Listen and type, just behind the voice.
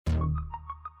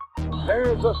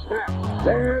There's a snap.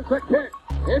 There's the kick.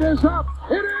 It is up.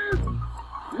 It is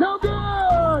no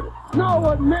good. No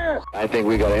one missed. I think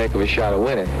we got a heck of a shot of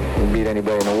winning. We beat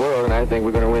anybody in the world, and I think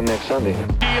we're going to win next Sunday.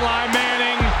 Eli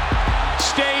Manning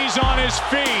stays on his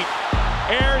feet,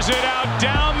 airs it out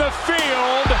down the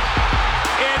field.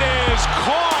 It is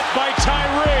caught by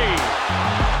Tyree.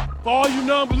 For all you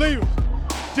non-believers,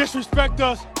 disrespect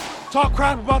us, talk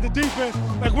crap about the defense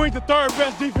like we ain't the third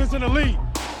best defense in the league.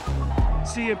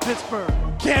 See you in Pittsburgh.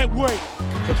 Can't wait.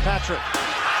 Fitzpatrick.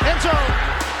 End zone.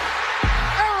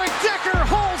 Eric Decker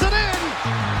holds it in.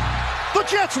 The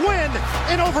Jets win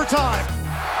in overtime.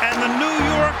 And the New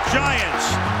York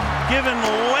Giants, given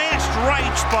last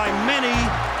rites by many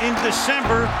in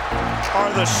December,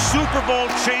 are the Super Bowl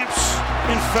champs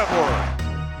in February.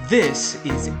 This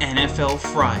is NFL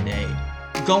Friday,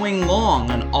 going long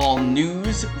on all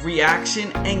news,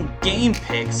 reaction, and game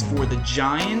picks for the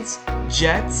Giants,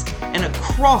 Jets, and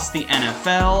across the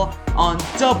NFL on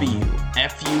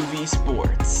WFUV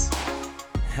Sports.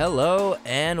 Hello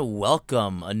and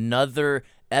welcome. Another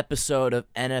episode of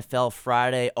NFL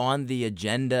Friday on the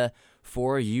agenda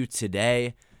for you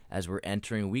today as we're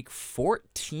entering week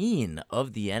 14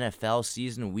 of the NFL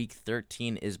season. Week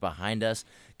 13 is behind us.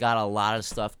 Got a lot of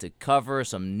stuff to cover,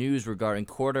 some news regarding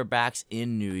quarterbacks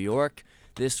in New York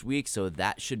this week, so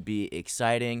that should be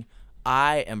exciting.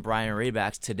 I am Brian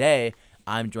Rabacs. Today,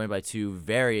 I'm joined by two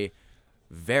very,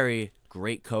 very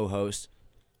great co-hosts,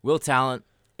 Will Tallant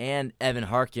and Evan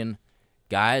Harkin.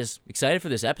 Guys, excited for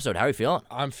this episode. How are you feeling?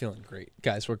 I'm feeling great.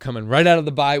 Guys, we're coming right out of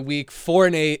the bye week,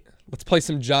 4-8. Let's play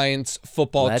some Giants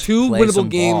football. Let's Two play winnable some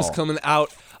games ball. coming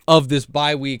out of this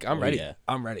bye week. I'm ready. Yeah.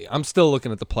 I'm ready. I'm still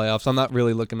looking at the playoffs. I'm not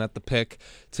really looking at the pick,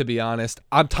 to be honest.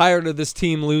 I'm tired of this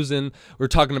team losing. We were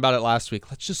talking about it last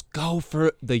week. Let's just go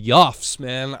for the Yoffs,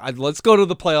 man. Let's go to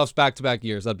the playoffs back-to-back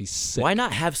years. That'd be sick. Why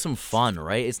not have some fun,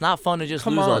 right? It's not fun to just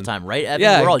Come lose all on. the time, right, Evan?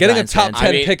 Yeah, We're all getting Giants a top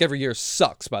fans. 10 pick every year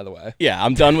sucks, by the way. Yeah,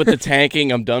 I'm done with the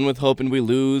tanking. I'm done with hoping we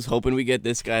lose, hoping we get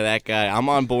this guy, that guy. I'm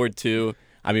on board, too.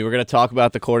 I mean, we're going to talk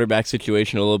about the quarterback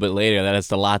situation a little bit later. That has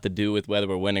a lot to do with whether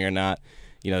we're winning or not.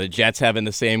 You know, the Jets having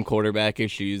the same quarterback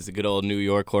issues, the good old New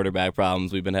York quarterback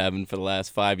problems we've been having for the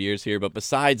last 5 years here. But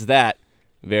besides that,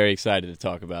 very excited to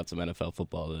talk about some NFL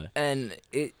football today. And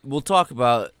we'll talk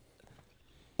about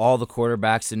all the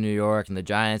quarterbacks in New York and the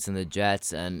Giants and the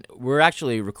Jets. And we're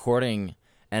actually recording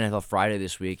NFL Friday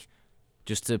this week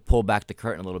just to pull back the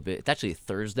curtain a little bit. It's actually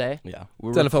Thursday. Yeah. We're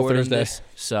It's NFL recording Thursday. this,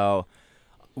 so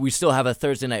we still have a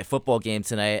Thursday night football game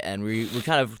tonight, and we're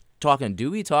kind of talking, do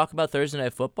we talk about Thursday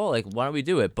night football? Like, why don't we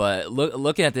do it? But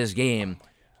looking at this game,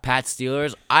 Pats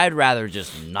Steelers, I'd rather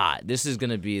just not. This is going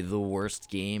to be the worst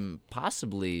game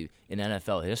possibly in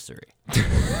NFL history.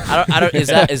 I don't.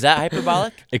 Is that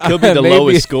hyperbolic? It could be the Maybe.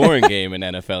 lowest scoring game in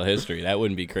NFL history. That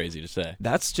wouldn't be crazy to say.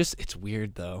 That's just, it's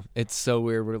weird, though. It's so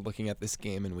weird we're looking at this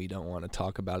game and we don't want to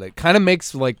talk about it. Kind of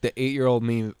makes, like, the 8-year-old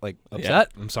me, like,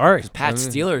 upset. I'm sorry. Pats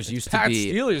Steelers used to Pats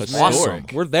be Steelers, awesome. man.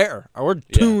 We're there. We're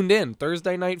tuned in.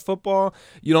 Thursday night football,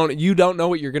 you don't know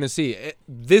what you're going to see.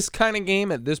 This kind of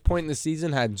game at this point in the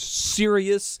season had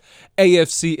serious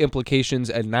AFC implications,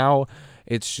 and now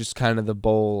it's just kind of the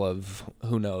bowl of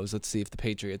who knows. Let's see if the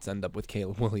Patriots end up with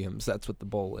Caleb Williams. That's what the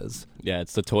bowl is. Yeah,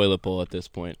 it's the toilet bowl at this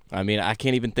point. I mean, I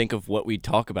can't even think of what we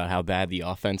talk about, how bad the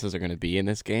offenses are going to be in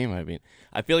this game. I mean,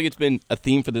 I feel like it's been a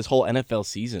theme for this whole NFL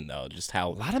season, though, just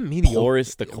how A lot of mediocre,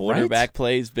 porous the quarterback right?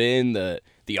 play's been, the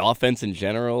offense in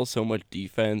general, so much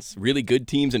defense, really good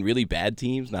teams and really bad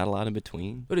teams, not a lot in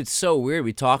between. But it's so weird.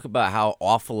 We talk about how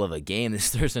awful of a game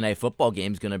this Thursday night football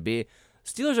game is going to be.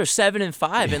 Steelers are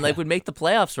 7-5 and would make the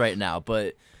playoffs right now,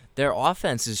 but their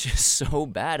offense is just so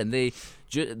bad, and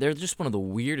they're just one of the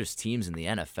weirdest teams in the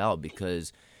NFL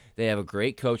because they have a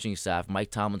great coaching staff.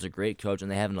 Mike Tomlin's a great coach, and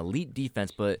they have an elite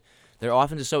defense, but their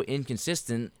offense is so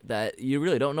inconsistent that you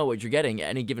really don't know what you're getting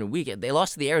any given week. They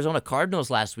lost to the Arizona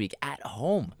Cardinals last week at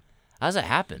home. How does that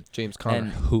happen? James Conner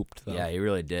hooped, though. Yeah, he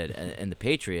really did. And the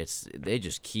Patriots, they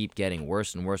just keep getting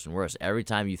worse and worse and worse. Every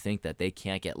time you think that they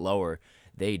can't get lower,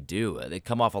 they do. They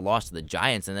come off a loss to the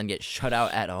Giants and then get shut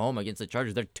out at home against the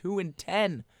Chargers. They're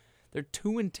 2-10. They're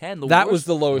 2-10. That was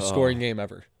the lowest scoring game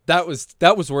ever. That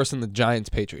was worse than the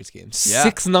Giants-Patriots game. Yeah.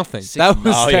 6-0. That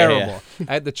was Oh, yeah, terrible. yeah.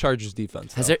 I had the Chargers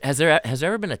defense. Has there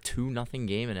ever been a 2-0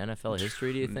 game in NFL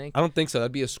history, do you think? I don't think so.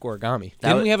 That'd be a scoregami. That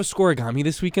Didn't was- we have a scoregami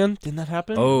this weekend? Didn't that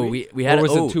happen? Oh, we had or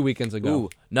was oh, it 2 weekends ago? Ooh,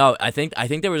 no, I think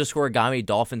there was a scorigami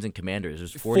Dolphins and Commanders. It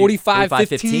was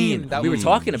 45-15. We were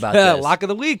talking about Yeah, this. lock of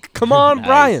the week. Come on, Nice.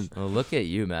 Brian. Well, look at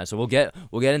you, man. So we'll get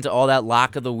into all that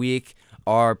lock of the week,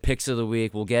 our picks of the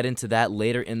week. We'll get into that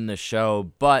later in the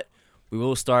show, but we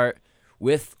will start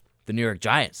with the New York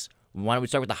Giants. Why don't we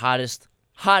start with the hottest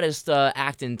hottest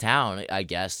act in town, I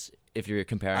guess, if you're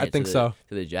comparing it to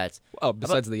the Jets. Oh,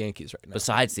 besides the Yankees right now.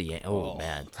 Besides the Yankees. Oh,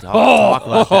 man. Talk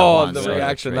about that one. The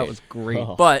reaction, that was great.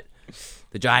 But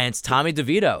the Giants, Tommy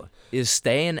DeVito is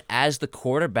staying as the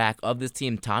quarterback of this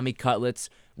team. Tommy Cutlets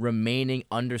remaining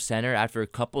under center after a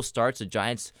couple starts. The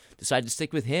Giants decided to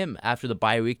stick with him after the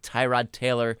bye week. Tyrod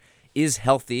Taylor is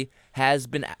healthy,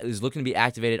 is looking to be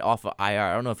activated off of IR.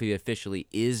 I don't know if he officially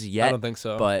is yet. I don't think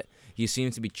so. But he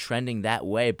seems to be trending that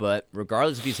way. But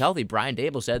regardless if he's healthy, Brian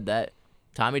Dable said that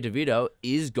Tommy DeVito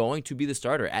is going to be the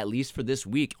starter, at least for this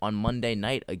week on Monday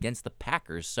night against the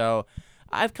Packers. So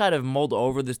I've kind of mulled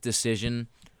over this decision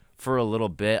for a little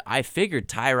bit. I figured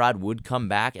Tyrod would come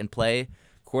back and play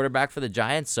quarterback for the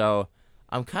Giants, so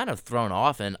I'm kind of thrown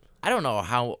off, and I don't know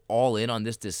how all in on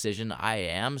this decision I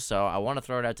am, so I want to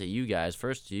throw it out to you guys.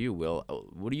 First to you, Will.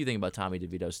 What do you think about Tommy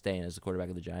DeVito staying as the quarterback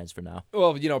of the Giants for now?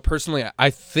 Well, personally, I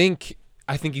think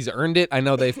he's earned it. I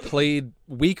know they've played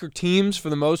weaker teams for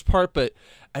the most part, but,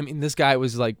 I mean, this guy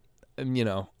was like,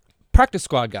 practice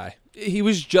squad guy. He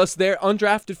was just there,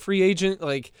 undrafted free agent.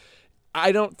 Like,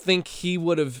 I don't think he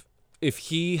would have, if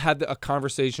he had a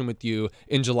conversation with you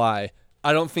in July,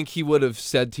 I don't think he would have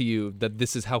said to you that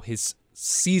this is how his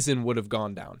season would have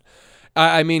gone down.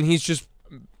 I mean, he's just,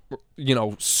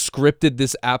 scripted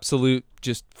this absolute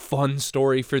just fun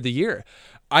story for the year.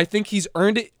 I think he's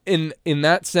earned it in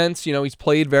that sense. He's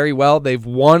played very well. They've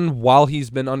won while he's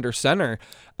been under center.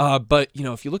 But,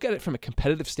 if you look at it from a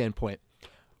competitive standpoint,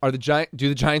 do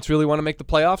the Giants really want to make the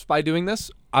playoffs by doing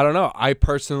this? I don't know. I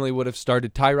personally would have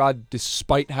started Tyrod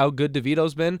despite how good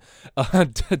DeVito's been.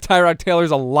 Tyrod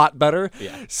Taylor's a lot better.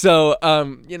 Yeah. So,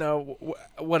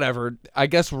 whatever. I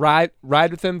guess ride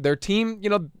with him. Their team,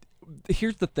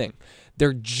 here's the thing.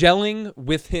 They're gelling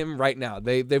with him right now.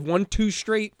 They've won 2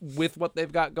 straight with what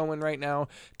they've got going right now.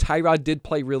 Tyrod did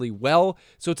play really well,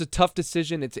 so it's a tough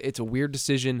decision. It's a weird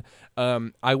decision.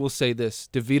 I will say this.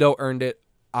 DeVito earned it.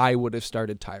 I would have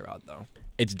started Tyrod, though.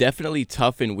 It's definitely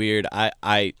tough and weird.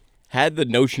 I had the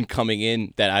notion coming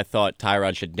in that I thought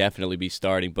Tyrod should definitely be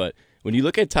starting, but when you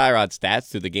look at Tyrod's stats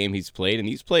through the game he's played, and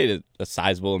he's played a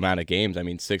sizable amount of games,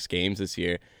 6 games this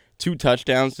year, 2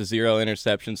 touchdowns to 0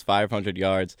 interceptions, 500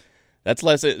 yards. That's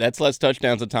less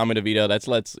touchdowns than Tommy DeVito. That's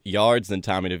less yards than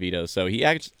Tommy DeVito. So he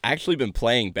actually been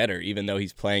playing better, even though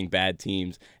he's playing bad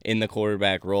teams in the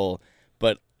quarterback role.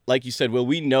 But like you said, Will,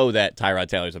 we know that Tyrod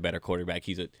Taylor's a better quarterback.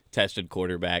 He's a tested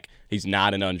quarterback. He's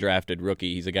not an undrafted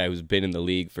rookie. He's a guy who's been in the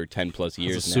league for 10-plus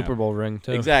years now. Super Bowl ring,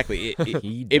 too. Exactly.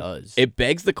 He does. It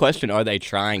begs the question, are they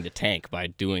trying to tank by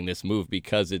doing this move?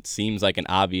 Because it seems like an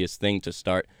obvious thing to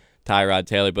start Tyrod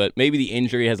Taylor, but maybe the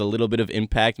injury has a little bit of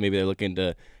impact. Maybe they're looking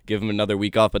to give him another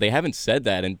week off, but they haven't said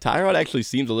that, and Tyrod actually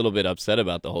seems a little bit upset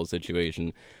about the whole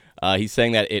situation. He's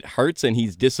saying that it hurts, and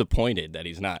he's disappointed that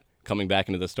he's not coming back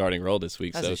into the starting role this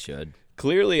week. As he should.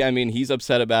 Clearly, he's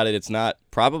upset about it. It's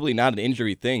probably not an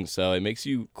injury thing, so it makes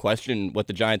you question what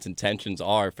the Giants' intentions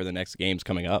are for the next games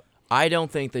coming up. I don't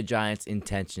think the Giants'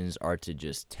 intentions are to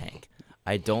just tank.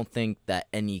 I don't think that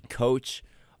any coach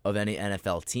of any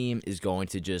NFL team is going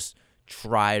to just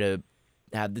try to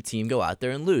have the team go out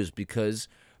there and lose, because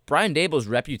Brian Dable's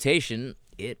reputation,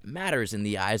 it matters in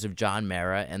the eyes of John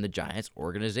Mara and the Giants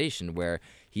organization, where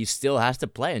he still has to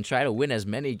play and try to win as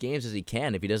many games as he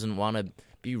can if he doesn't want to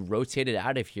be rotated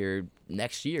out of here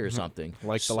next year or something.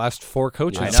 Like the last 4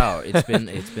 coaches. I know.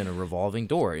 It's been a revolving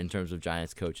door in terms of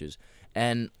Giants coaches.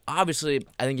 And obviously,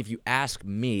 I think if you ask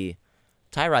me,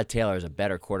 Tyrod Taylor is a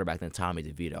better quarterback than Tommy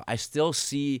DeVito. I still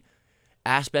see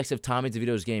aspects of Tommy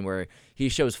DeVito's game where he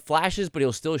shows flashes, but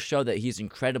he'll still show that he's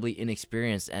incredibly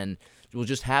inexperienced and will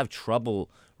just have trouble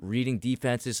reading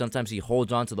defenses. Sometimes he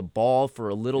holds on to the ball for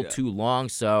a little too long.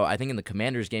 So I think in the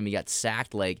Commanders game, he got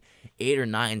sacked like 8 or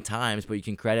 9 times, but you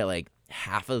can credit like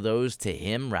half of those to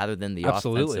him rather than the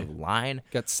offensive line.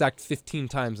 Got sacked 15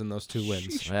 times in those 2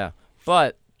 wins. Yeah.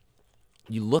 But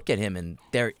you look at him, and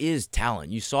there is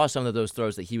talent. You saw some of those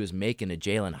throws that he was making to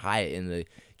Jalen Hyatt in the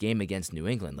game against New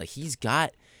England. Like, he's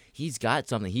got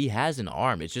something. He has an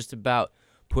arm. It's just about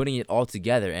putting it all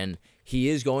together, and he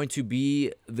is going to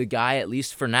be the guy, at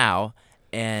least for now,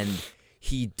 and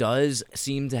he does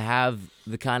seem to have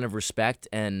the kind of respect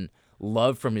and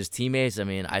love from his teammates.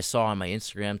 I saw on my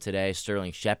Instagram today,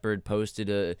 Sterling Shepard posted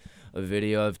a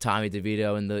video of Tommy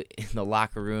DeVito in the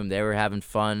locker room. They were having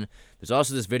fun. There's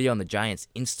also this video on the Giants'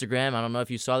 Instagram. I don't know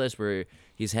if you saw this, where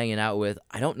he's hanging out with,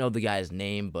 I don't know the guy's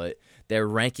name, but they're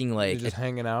ranking like just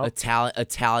hanging out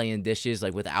Italian dishes,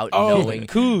 like without knowing.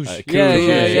 Kuj.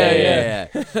 Yeah.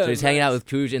 So he's hanging out with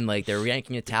Kuj, and like they're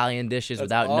ranking Italian dishes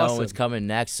without knowing what's coming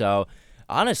next. So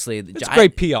honestly, it's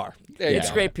great PR.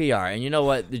 It's great PR, and you know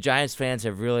what? The Giants fans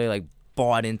have really like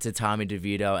bought into Tommy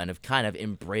DeVito and have kind of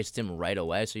embraced him right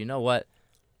away. So you know what?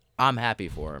 I'm happy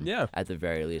for him. Yeah. At the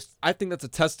very least. I think that's a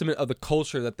testament of the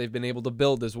culture that they've been able to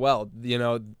build as well. You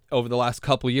know, over the last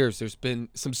couple years, there's been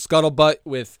some scuttlebutt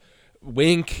with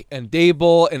Wink and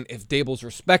Dable, and if Dable's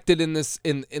respected in this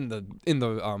in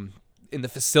the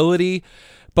facility,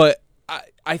 but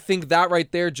I think that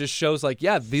right there just shows like,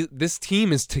 yeah, this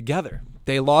team is together.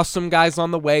 They lost some guys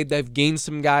on the way. They've gained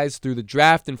some guys through the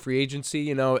draft and free agency.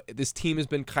 You know, this team has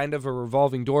been kind of a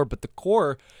revolving door, but the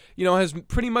core, you know, has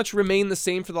pretty much remained the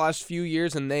same for the last few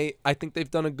years, and I think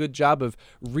they've done a good job of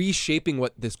reshaping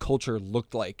what this culture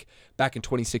looked like back in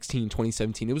 2016,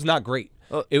 2017. It was not great.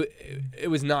 It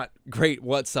was not great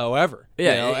whatsoever.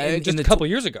 Yeah, you know, and just a couple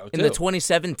years ago, too. In the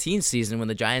 2017 season, when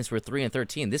the Giants were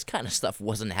 3-13, this kind of stuff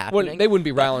wasn't happening. Well, they wouldn't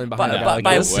be rallying behind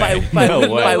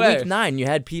by week 9, you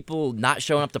had people not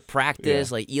showing up to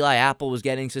practice. Like Eli Apple was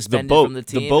getting suspended from the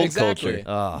team. The boat exactly.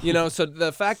 culture. You know, so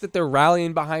the fact that they're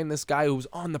rallying behind this guy who was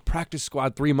on the practice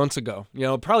squad 3 months ago, you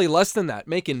know, probably less than that,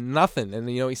 making nothing,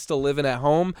 and you know he's still living at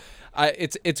home.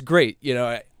 It's great. You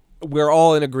know, we're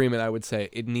all in agreement. I would say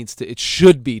it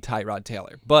should be Tyrod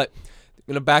Taylor, but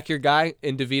gonna back your guy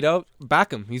in DeVito.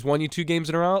 Back him. He's won you 2 games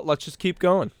in a row. Let's just keep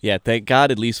going. Yeah, thank God.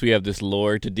 At least we have this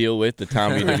lore to deal with. The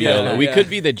Tommy DeVito. We could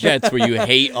be the Jets, where you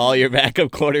hate all your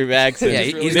backup quarterbacks.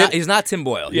 Yeah, he's not Tim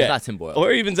Boyle. Yeah. He's not Tim Boyle.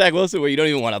 Or even Zach Wilson, where you don't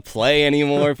even want to play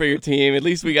anymore for your team. At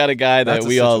least we got a guy that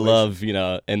we all love, you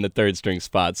know, in the third string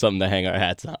spot. Something to hang our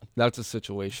hats on. That's a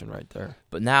situation right there.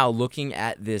 But now looking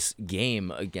at this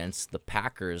game against the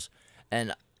Packers,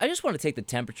 and I just want to take the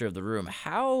temperature of the room.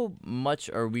 How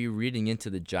much are we reading into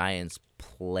the Giants'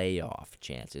 playoff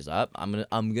chances?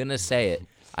 I'm gonna say it.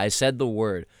 I said the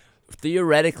word.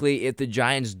 Theoretically, if the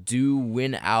Giants do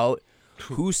win out,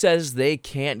 who says they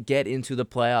can't get into the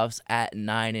playoffs at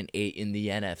 9-8 in the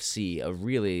NFC? A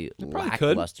really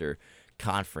lackluster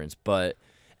conference.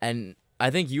 And I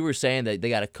think you were saying that they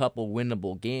got a couple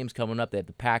winnable games coming up. They have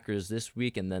the Packers this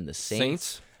week, and then the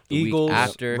Saints. Eagles,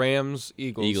 after. Rams,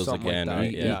 Eagles again, like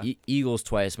right? Yeah. Eagles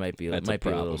twice might be a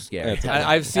little scary.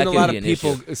 I've seen a lot of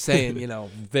people saying, you know,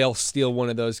 they'll steal one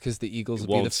of those because the Eagles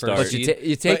will be the first seed. But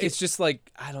you take it's just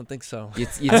like, I don't think so. I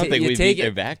don't think we beat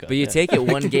their backup. But you take it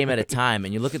one game at a time,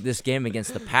 and you look at this game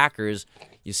against the Packers.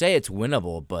 You say it's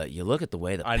winnable, but you look at the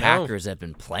way the Packers have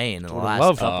been playing in the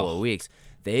last couple of weeks.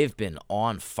 They've been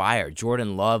on fire.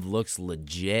 Jordan Love looks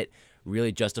legit,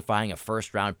 really justifying a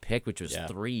first-round pick, which was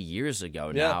 3 years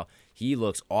ago now. He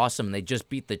looks awesome. And they just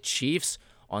beat the Chiefs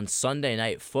on Sunday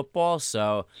Night Football.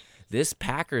 So this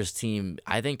Packers team,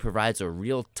 I think, provides a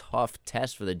real tough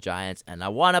test for the Giants. And I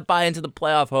want to buy into the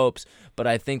playoff hopes, but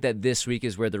I think that this week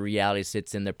is where the reality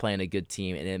sits in. They're playing a good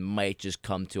team, and it might just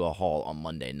come to a halt on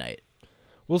Monday night.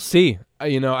 We'll see.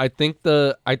 You know, I think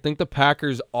the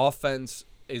Packers offense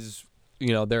is,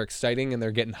 you know, they're exciting and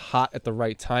they're getting hot at the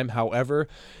right time. However,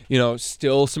 you know,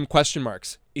 still some question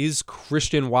marks. Is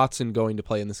Christian Watson going to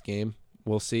play in this game?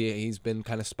 We'll see. He's been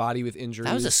kind of spotty with injuries.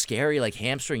 That was a scary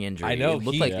hamstring injury. I know. It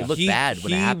looked bad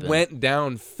when it happened. He went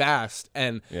down fast,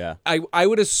 and I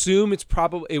would assume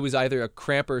it was either a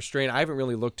cramp or a strain. I haven't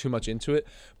really looked too much into it,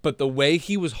 but the way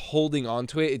he was holding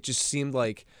onto it, it just seemed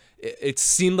like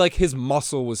his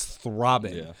muscle was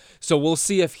throbbing. Yeah. So we'll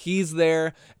see if he's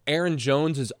there. Aaron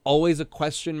Jones is always a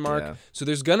question mark. Yeah. So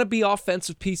there's going to be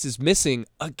offensive pieces missing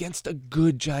against a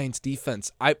good Giants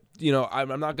defense. I'm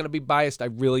not going to be biased. I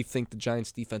really think the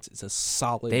Giants defense is a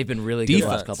solid. They've been really defense. good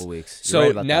the last couple weeks.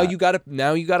 So now you got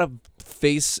to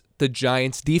face the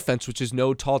Giants defense, which is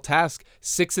no tall task.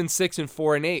 6-6 and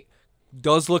 4-8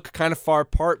 does look kind of far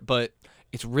apart, but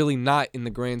it's really not in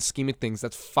the grand scheme of things.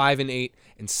 That's 5-8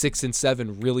 and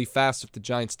 6-7 really fast if the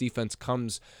Giants defense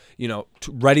comes, you know,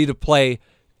 ready to play,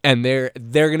 and they're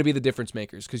going to be the difference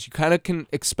makers, because you kind of can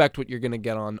expect what you're going to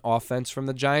get on offense from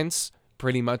the Giants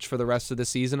pretty much for the rest of the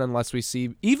season, unless we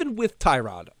see, even with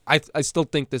Tyrod, I still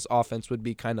think this offense would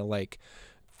be kind of like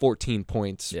 14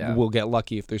 points. Yeah. We'll get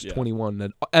lucky if there's 21.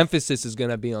 The emphasis is going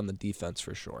to be on the defense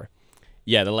for sure.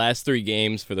 Yeah, the last 3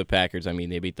 games for the Packers, I mean,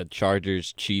 they beat the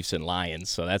Chargers, Chiefs, and Lions,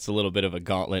 so that's a little bit of a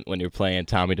gauntlet when you're playing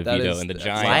Tommy DeVito and the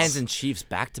Giants. Lions and Chiefs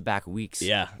back-to-back weeks.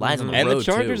 Yeah. Lions on the road, road, and the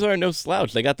Chargers too. are no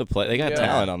slouch. They got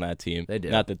talent on that team. They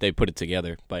do. Not that they put it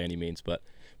together by any means, but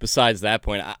besides that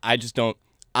point, I just don't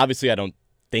 – obviously, I don't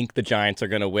think the Giants are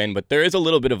going to win, but there is a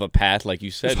little bit of a path, like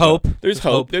you said. There's hope. There's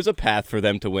hope. There's a path for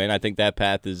them to win. I think that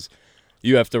path is –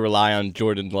 you have to rely on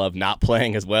Jordan Love not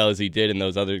playing as well as he did in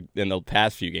the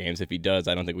past few games. If he does,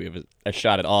 I don't think we have a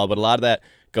shot at all. But a lot of that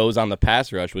goes on the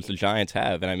pass rush, which the Giants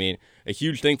have. And, I mean, a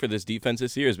huge thing for this defense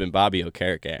this year has been Bobby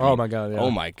Okereke. Oh, my God, yeah.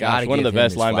 Oh, my gosh. One of the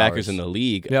best linebackers in the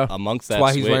league amongst that That's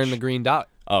why switch. he's wearing the green dot.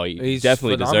 Oh, he He's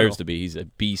definitely phenomenal. deserves to be. He's a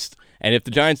beast. And if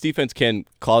the Giants defense can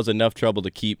cause enough trouble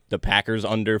to keep the Packers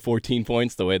under 14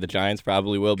 points, the way the Giants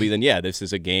probably will be, then yeah, this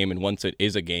is a game. And once it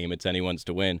is a game, it's anyone's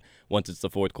to win. Once it's the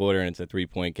fourth quarter and it's a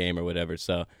 3-point game or whatever.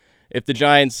 So if the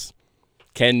Giants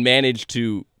can manage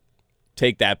to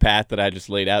take that path that I just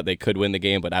laid out, they could win the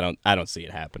game, but I don't see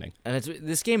it happening. And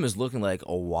this game was looking like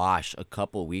a wash a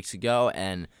couple of weeks ago,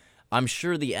 and I'm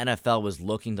sure the NFL was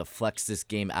looking to flex this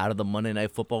game out of the Monday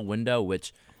Night Football window,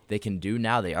 which they can do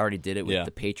now. They already did it with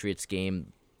the Patriots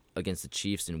game against the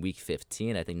Chiefs in Week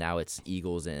 15. I think now it's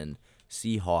Eagles and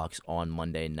Seahawks on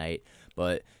Monday night.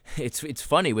 But it's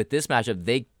funny, with this matchup,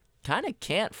 they kind of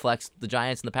can't flex the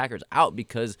Giants and the Packers out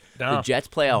because the Jets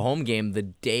play a home game the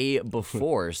day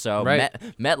before. So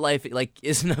MetLife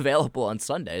isn't available on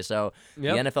Sunday. So the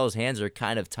NFL's hands are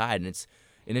kind of tied, and it's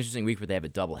an interesting week where they have a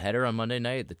doubleheader on Monday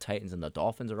night. The Titans and the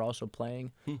Dolphins are also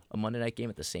playing a Monday night game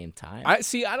at the same time. I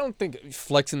don't think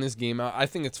flexing this game out. I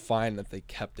think it's fine that they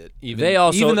kept it. Even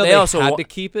though they had to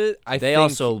keep it, they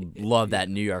also love that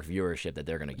New York viewership that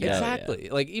they're going to get. Exactly.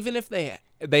 Like, even if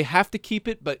they have to keep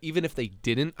it, but even if they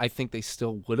didn't, I think they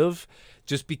still would have,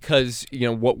 just because,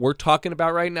 what we're talking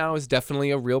about right now is definitely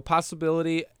a real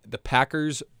possibility. The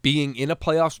Packers being in a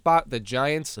playoff spot, the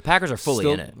Packers are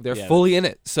fully in it. They're fully in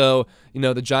it. So,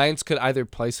 the Giants could either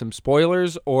play some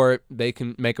spoilers or they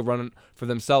can make a run for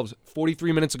themselves.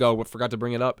 43 minutes ago, I forgot to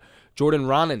bring it up, Jordan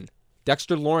Ronan,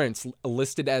 Dexter Lawrence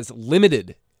listed as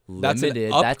limited. That's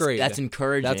an upgrade. That's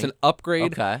encouraging. That's an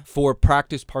upgrade for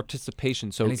practice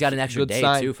participation. So and he's got an extra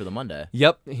day too for the Monday.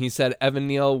 Yep. He said Evan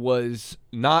Neal was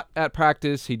not at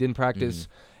practice. He didn't practice.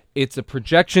 It's a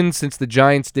projection since the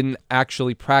Giants didn't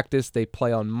actually practice. They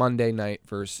play on Monday night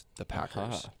versus the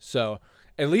Packers. So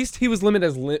at least he was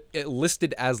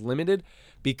listed as limited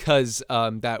because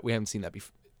that we haven't seen that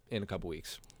in a couple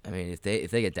weeks. I mean, if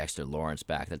they get Dexter Lawrence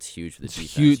back, that's huge for the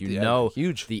defense. Huge,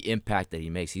 huge. The impact that he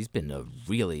makes. He's been a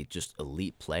really just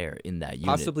elite player in that unit.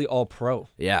 Possibly all pro.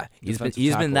 Yeah, he's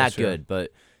been that good.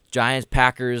 But Giants,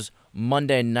 Packers,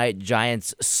 Monday night,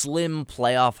 Giants slim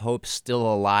playoff hopes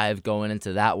still alive going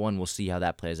into that one. We'll see how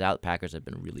that plays out. The Packers have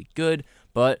been really good,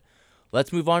 but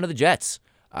let's move on to the Jets.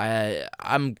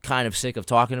 I'm kind of sick of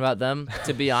talking about them,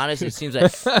 to be honest. It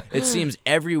seems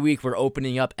every week we're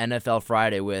opening up NFL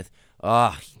Friday with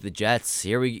the Jets.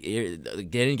 They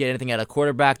didn't get anything out of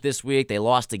quarterback this week. They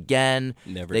lost again.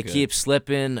 They keep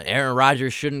slipping. Aaron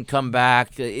Rodgers shouldn't come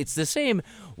back. It's the same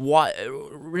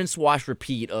rinse, wash,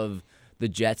 repeat of the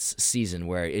Jets season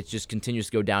where it just continues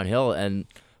to go downhill. And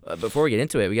before we get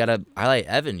into it, we got to highlight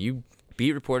Evan. You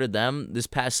beat reported them this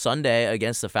past Sunday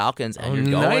against the Falcons, and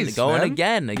you're going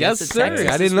again against the Texans.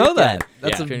 I didn't know that.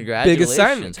 That's a big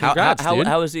assignment.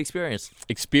 How was the experience?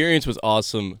 Experience was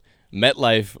awesome.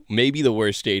 MetLife may be the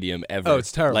worst stadium ever. Oh,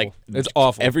 it's terrible. Like, it's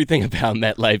awful. Everything about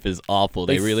MetLife is awful.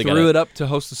 They really threw it up to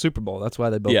host the Super Bowl. That's why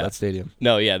they built that stadium.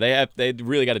 No, they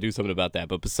really got to do something about that.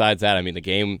 But besides that, I mean, the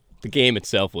game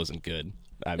itself wasn't good.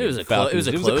 I mean, it was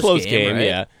a close game, right?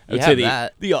 Yeah, I would say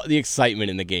the excitement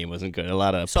in the game wasn't good. A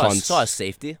lot of punts. Saw a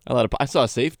safety. I saw a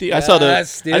safety. Yes,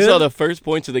 I saw the first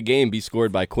points of the game be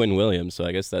scored by Quinn Williams. So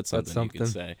I guess that's something. You could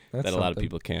say that a lot of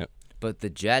people can't. But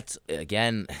the Jets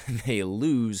again, they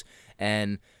lose,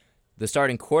 and the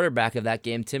starting quarterback of that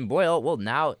game, Tim Boyle, well,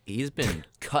 now he's been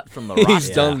cut from the roster.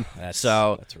 He's done.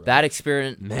 That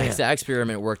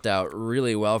experiment worked out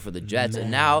really well for the Jets, and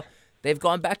now they've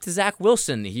gone back to Zach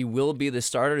Wilson. He will be the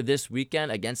starter this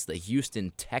weekend against the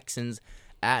Houston Texans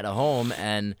at home,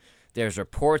 and there's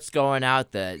reports going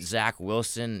out that Zach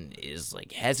Wilson is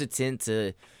hesitant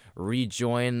to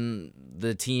rejoin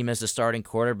the team as the starting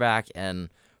quarterback, and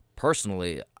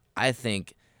personally, I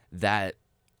think that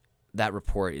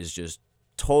report is just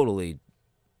totally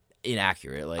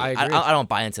inaccurate. I don't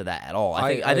buy into that at all.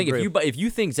 I think if you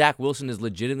think Zach Wilson is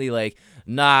legitimately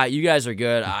nah, you guys are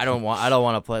good. I don't want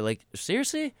to play.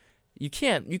 Seriously, you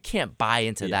can't buy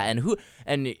into that.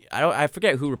 And I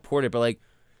forget who reported, but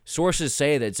sources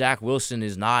say that Zach Wilson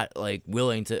is not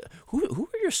willing to. Who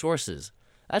are your sources?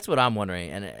 That's what I'm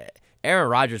wondering. And Aaron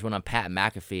Rodgers went on Pat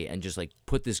McAfee and just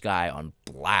put this guy on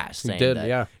blast, saying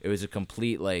that it was a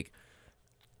complete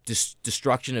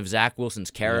destruction of Zach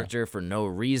Wilson's character for no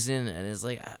reason, and it's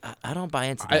I don't buy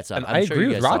into that stuff. I agree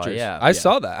with Rodgers. I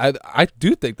saw that. I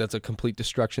do think that's a complete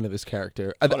destruction of his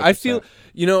character. I feel,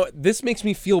 this makes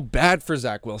me feel bad for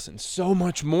Zach Wilson so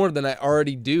much more than I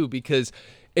already do, because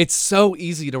It's so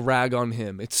easy to rag on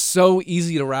him. It's so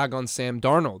easy to rag on Sam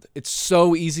Darnold. It's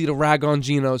so easy to rag on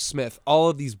Geno Smith. All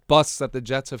of these busts that the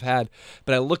Jets have had.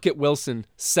 But I look at Wilson,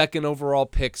 second overall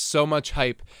pick, so much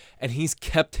hype, and he's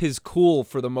kept his cool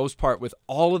for the most part with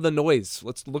all of the noise.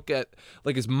 Let's look at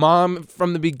like his mom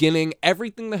from the beginning,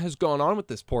 everything that has gone on with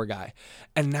this poor guy.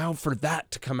 And now for that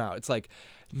to come out, it's like,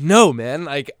 no, man.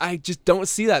 Like, I just don't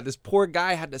see that. This poor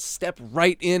guy had to step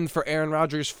right in for Aaron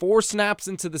Rodgers 4 snaps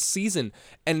into the season.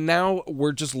 And now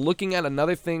we're just looking at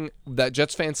another thing that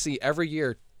Jets fans see every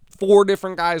year. 4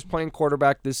 different guys playing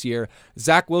quarterback this year.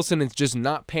 Zach Wilson is just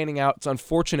not panning out. It's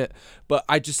unfortunate, but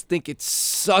I just think it's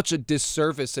such a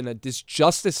disservice and a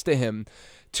disjustice to him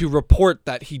to report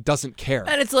that he doesn't care.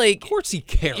 And it's like, of course he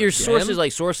cares. Your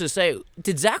sources say,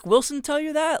 did Zach Wilson tell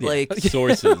you that? Yeah. Like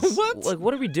Sources.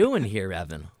 what are we doing here,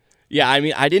 Evan? Yeah, I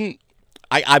mean,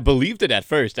 I believed it at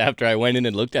first after I went in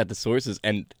and looked at the sources,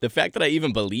 and the fact that I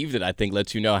even believed it, I think,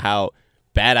 lets you know how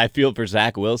bad I feel for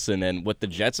Zach Wilson and what the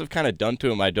Jets have kind of done to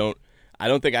him. I don't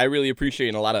think I really appreciate,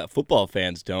 and a lot of football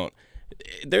fans don't.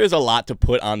 There's a lot to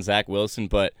put on Zach Wilson,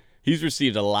 but he's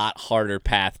received a lot harder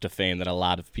path to fame than a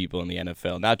lot of people in the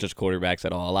NFL, not just quarterbacks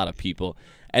at all, a lot of people.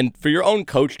 And for your own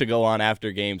coach to go on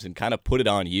after games and kind of put it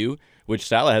on you, which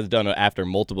Salah has done after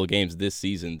multiple games this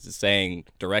season, saying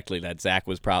directly that Zach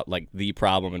was the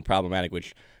problem and problematic,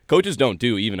 which coaches don't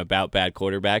do even about bad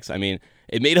quarterbacks. I mean,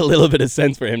 it made a little bit of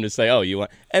sense for him to say, oh, you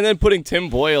want... And then putting Tim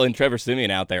Boyle and Trevor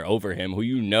Siemian out there over him, who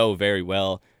you know very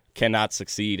well cannot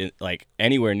succeed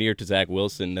anywhere near to Zach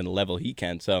Wilson than the level he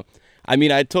can. So, I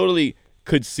mean, I totally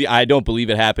could see... I don't believe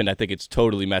it happened. I think it's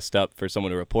totally messed up for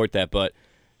someone to report that. But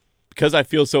because I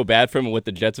feel so bad for him and what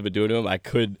the Jets have been doing to him, I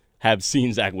could have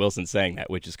seen Zach Wilson saying that,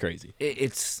 which is crazy.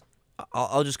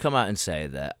 I'll just come out and say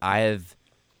that I have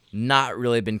not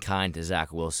really been kind to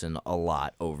Zach Wilson a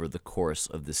lot over the course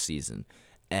of the season.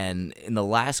 And in the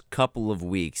last couple of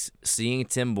weeks, seeing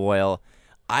Tim Boyle,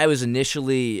 I was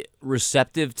initially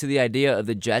receptive to the idea of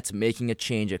the Jets making a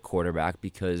change at quarterback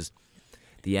because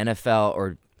the NFL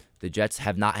or the Jets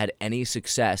have not had any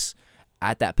success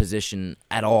at that position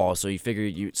at all. So you figure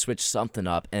you switch something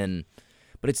up.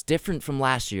 But it's different from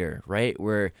last year, right?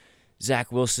 Where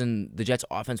Zach Wilson, the Jets'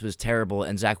 offense was terrible,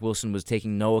 and Zach Wilson was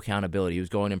taking no accountability. He was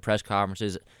going in press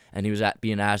conferences, and he was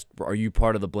being asked, "Are you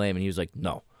part of the blame?" And he was like,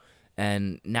 "No."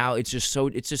 And now it's just so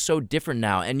different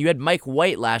now. And you had Mike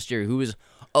White last year, who was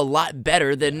a lot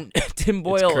better than Tim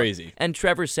Boyle and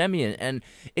Trevor Siemian, and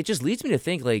it just leads me to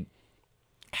think like,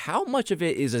 how much of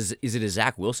it is it a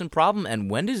Zach Wilson problem, and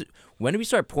when do we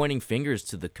start pointing fingers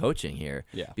to the coaching here?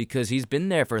 Yeah. Because he's been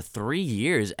there for 3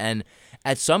 years, and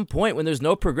at some point when there's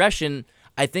no progression,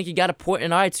 I think you got to point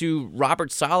an eye to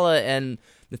Robert Saleh and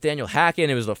Nathaniel Hackett.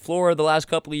 It was LaFleur the last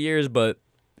couple of years, but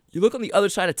you look on the other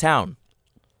side of town.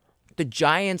 The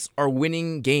Giants are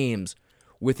winning games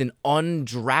with an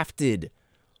undrafted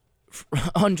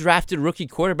rookie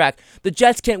quarterback. The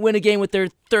Jets can't win a game with their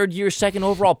third-year, second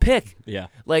overall pick. Yeah,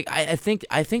 like I think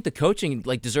the coaching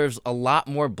deserves a lot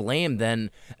more blame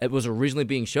than it was originally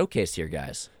being showcased here,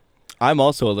 guys. I'm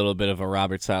also a little bit of a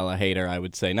Robert Saleh hater, I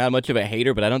would say. Not much of a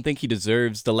hater, but I don't think he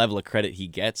deserves the level of credit he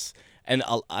gets. And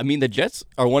I mean, the Jets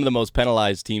are one of the most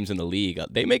penalized teams in the league.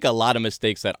 They make a lot of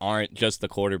mistakes that aren't just the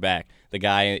quarterback, the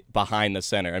guy behind the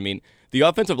center. I mean, the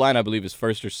offensive line, I believe, is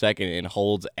first or second in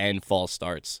holds and false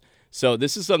starts. So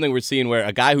this is something we're seeing where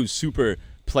a guy who's super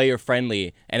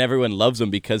player-friendly and everyone loves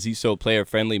him because he's so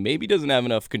player-friendly maybe doesn't have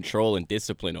enough control and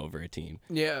discipline over a team.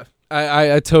 Yeah,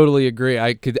 I totally agree.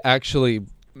 I could actually,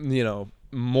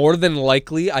 more than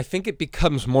likely, I think it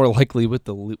becomes more likely with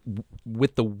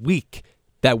the week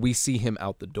that we see him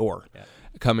out the door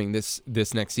coming this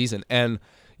next season. And,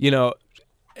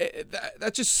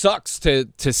 that just sucks to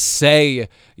say,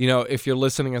 if you're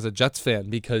listening as a Jets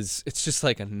fan, because it's just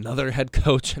like another head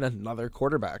coach and another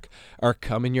quarterback are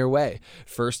coming your way.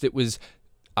 First it was,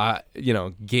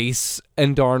 Gase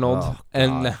and Darnold,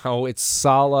 and now it's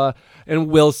Saleh and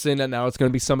Wilson, and now it's going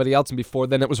to be somebody else. And before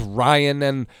then it was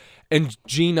Ryan and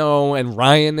Geno and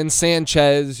Ryan and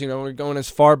Sanchez. We're going as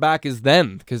far back as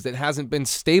then because it hasn't been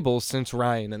stable since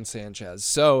Ryan and Sanchez.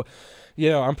 So,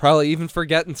 I'm probably even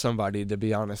forgetting somebody, to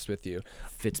be honest with you.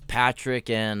 Fitzpatrick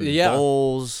and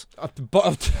Bowles. Todd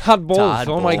Bowles.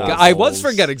 Oh, my God. I was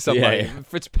forgetting somebody. Yeah.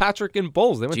 Fitzpatrick and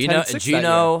Bowles. They went 10-6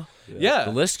 Geno. Yeah.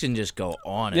 The list can just go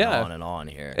on and on and on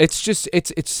here. It's just,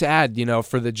 it's sad,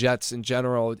 for the Jets in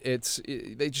general.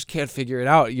 They just can't figure it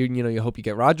out. You hope you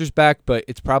get Rodgers back, but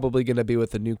it's probably going to be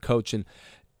with a new coach. And,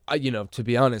 to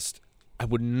be honest, I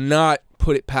would not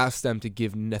put it past them to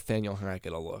give Nathaniel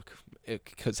Hackett a look.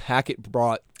 Because Hackett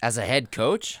brought... As a head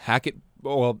coach?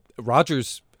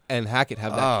 Rodgers and Hackett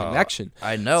have that connection.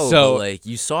 I know, so, but like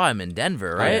you saw him in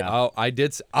Denver, right? I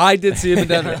did see him in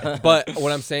Denver. But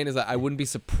what I'm saying is that I wouldn't be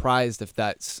surprised if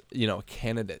that's a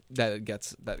candidate that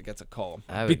gets a call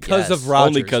because of Rodgers.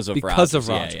 Only because of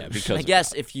Rodgers. Yeah, because I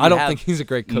guess if you I don't think he's a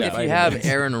great coach. If you have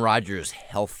Aaron Rodgers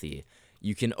healthy,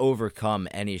 you can overcome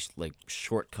any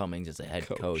shortcomings as a head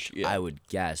coach. I would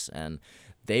guess, and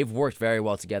they've worked very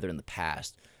well together in the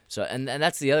past. So and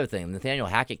that's the other thing. Nathaniel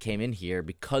Hackett came in here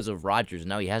because of Rodgers.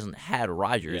 Now he hasn't had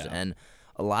Rodgers, and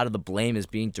a lot of the blame is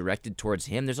being directed towards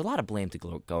him. There's a lot of blame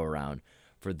to go around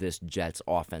for this Jets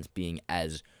offense being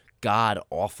as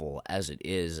god-awful as it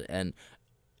is. And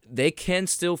they can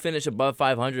still finish above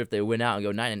 500 if they win out and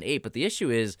go 9-8. But the issue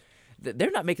is that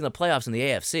they're not making the playoffs in the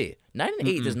AFC.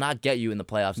 9-8 does not get you in the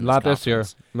playoffs in not this this year.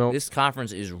 No. This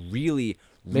conference is really,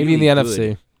 maybe in the good.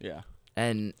 NFC. Yeah.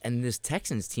 And this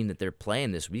Texans team that they're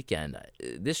playing this weekend,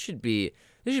 this should be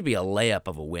a layup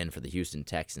of a win for the Houston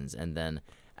Texans. And then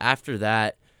after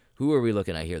that, who are we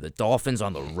looking at here? The Dolphins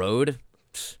on the road?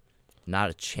 Pfft, not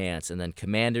a chance. And then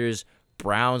Commanders,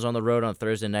 Browns on the road on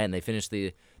Thursday night, and they finish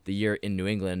the year in New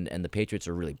England. And the Patriots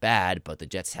are really bad, but the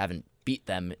Jets haven't beat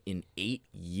them in 8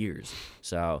 years.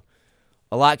 So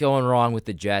a lot going wrong with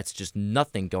the Jets, just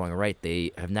nothing going right.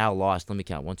 They have now lost, let me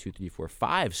count, 1, 2, 3, 4,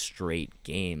 5 straight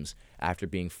games after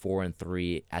being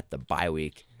 4-3 at the bye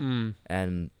week.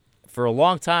 And for a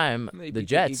long time, the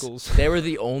Jets, they were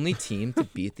the only team to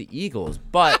beat the Eagles.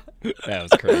 But that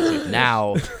was crazy.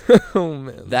 Now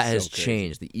that has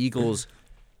changed. The Eagles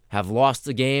have lost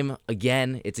the game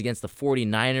again. It's against the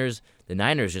 49ers. The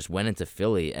Niners just went into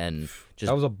Philly and just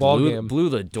that was a ball game. Blew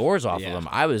the doors off of them.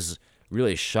 I was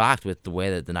really shocked with the way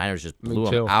that the Niners just blew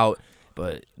them out.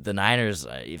 But the Niners,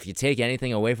 if you take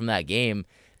anything away from that game,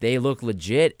 they look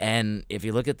legit. And if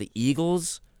you look at the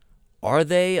Eagles, are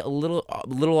they a little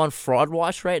on fraud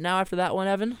watch right now after that one,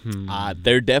 Evan?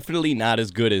 They're definitely not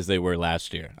as good as they were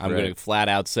last year. I'm going to flat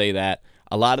out say that.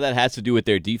 A lot of that has to do with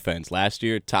their defense. Last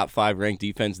year, top 5 ranked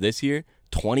defense. This year,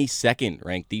 22nd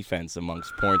ranked defense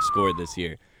amongst points scored this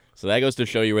year. So that goes to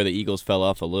show you where the Eagles fell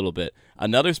off a little bit.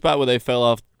 Another spot where they fell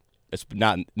off, it's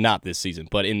not this season,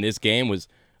 but in this game was,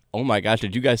 oh my gosh,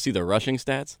 did you guys see the rushing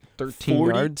stats? 13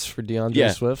 yards for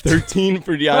DeAndre Swift. 13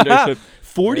 for DeAndre Swift.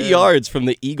 40 yards from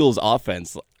the Eagles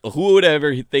offense. Who would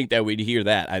ever think that we'd hear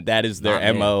that? That is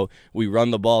their MO. We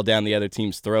run the ball down the other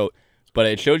team's throat. But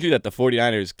it shows you that the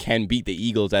 49ers can beat the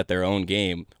Eagles at their own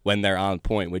game when they're on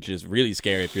point, which is really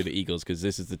scary if you're the Eagles because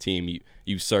this is the team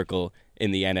you circle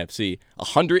in the NFC.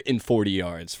 140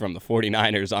 yards from the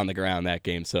 49ers on the ground that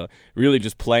game. So really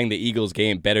just playing the Eagles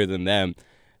game better than them.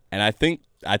 And I think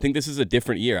this is a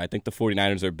different year. I think the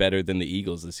 49ers are better than the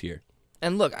Eagles this year.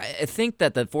 And look, I think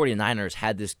that the 49ers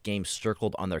had this game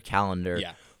circled on their calendar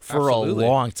for absolutely. A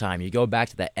long time. You go back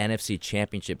to that NFC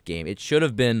Championship game. It should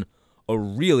have been a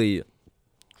really,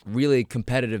 really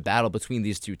competitive battle between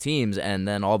these two teams, and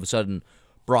then all of a sudden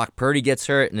Brock Purdy gets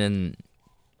hurt, and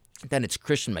then it's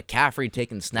Christian McCaffrey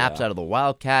taking snaps out of the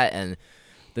Wildcat, and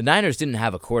the Niners didn't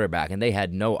have a quarterback, and they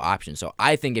had no option. So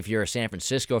I think if you're a San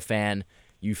Francisco fan,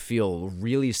 you feel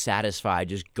really satisfied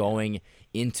just going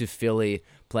into Philly,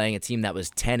 playing a team that was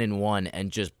 10-1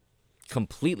 and just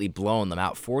completely blowing them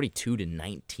out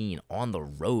 42-19 on the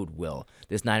road. Will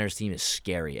this Niners team is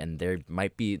scary, and they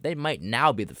might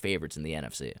now be the favorites in the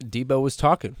NFC. Debo was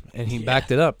talking, and he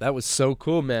backed it up. That was so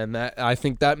cool, man. I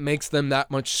think that makes them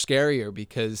that much scarier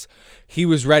because he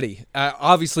was ready.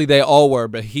 Obviously, they all were,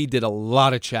 but he did a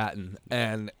lot of chatting,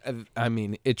 and I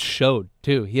mean, it showed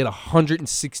too. He had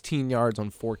 116 yards on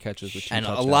 4 catches with 2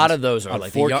 touchdowns. A lot of those are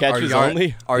like 4 catches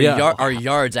only. Are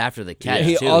yards after the catch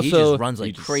too. He just runs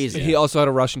like crazy. He also had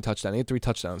a rushing touchdown. He had 3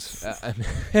 touchdowns.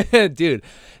 Dude,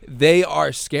 they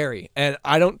are scary. And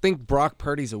I don't think Brock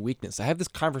Purdy's a weakness. I have this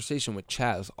conversation with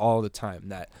Chaz all the time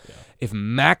that if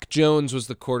Mac Jones was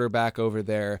the quarterback over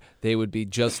there, they would be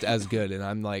just as good. And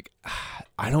I'm like,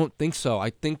 I don't think so.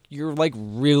 I think you're like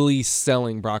really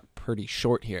selling Brock Purdy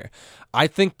short here. I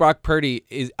think Brock Purdy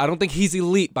I don't think he's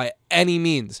elite by any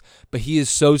means, but he is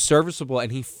so serviceable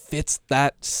and he fits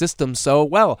that system so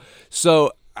well.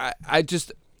 So I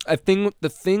think the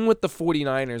thing with the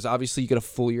 49ers, obviously you get a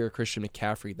full year of Christian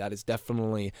McCaffrey. That has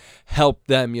definitely helped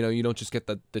them. You know, you don't just get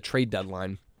the trade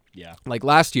deadline like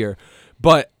last year.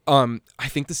 But I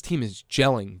think this team is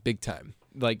gelling big time.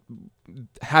 Like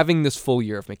having this full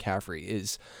year of McCaffrey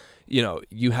is, you know,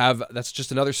 that's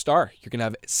just another star. You're going to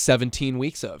have 17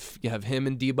 weeks of. You have him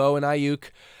and Debo and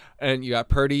Ayuk. And you got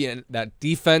Purdy and that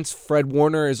defense. Fred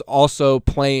Warner is also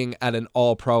playing at an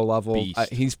all-pro level.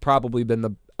 He's probably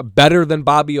been better than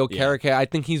Bobby Okereke. I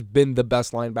think he's been the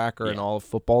best linebacker in all of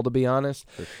football, to be honest.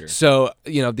 For sure. So,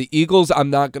 the Eagles, I'm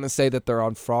not going to say that they're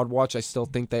on fraud watch. I still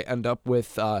think they end up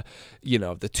with,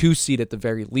 the 2 seed at the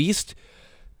very least.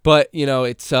 But,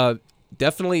 it's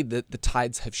definitely the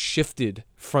tides have shifted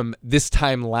from this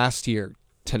time last year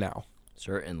to now.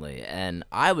 Certainly. And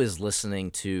I was listening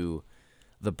to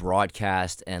the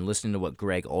broadcast and listening to what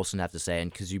Greg Olsen had to say,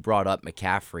 and because you brought up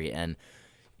McCaffrey, and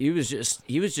he was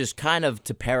just kind of,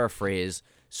 to paraphrase,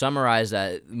 summarize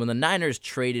that when the Niners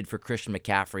traded for Christian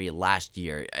McCaffrey last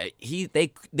year, they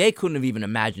couldn't have even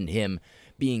imagined him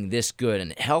being this good,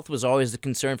 and health was always the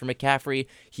concern for McCaffrey.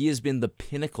 He has been the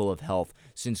pinnacle of health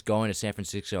since going to San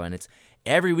Francisco, and it's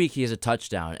every week he has a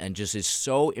touchdown and just is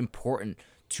so important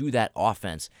to that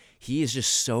offense. He is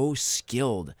just so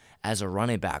skilled as a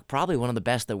running back, probably one of the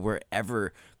best that we're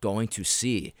ever going to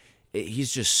see.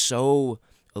 He's just so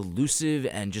elusive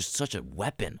and just such a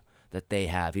weapon that they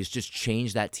have. He's just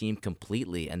changed that team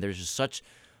completely, and there's just such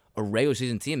a regular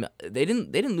season team. They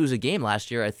didn't lose a game last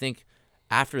year. I think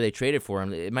after they traded for him,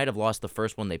 they might have lost the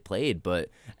first one they played,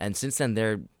 and since then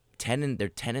they're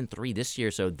 10-3 this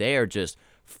year, so they are just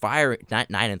firing.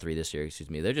 9-3 this year, excuse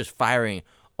me. They're just firing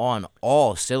on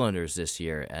all cylinders this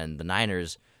year, and the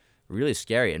Niners really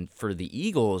scary. And for the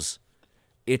Eagles,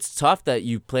 it's tough that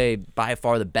you play by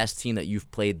far the best team that you've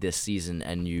played this season,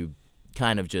 and you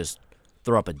kind of just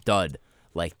throw up a dud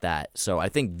like that. So I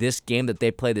think this game that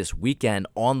they play this weekend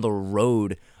on the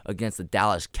road against the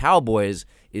Dallas Cowboys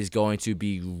is going to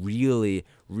be really,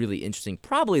 really interesting.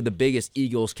 Probably the biggest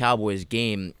Eagles-Cowboys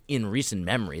game in recent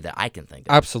memory that I can think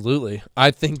of. Absolutely.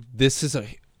 I think this is a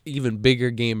even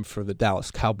bigger game for the Dallas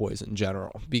Cowboys in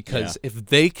general, because if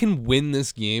they can win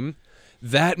this game,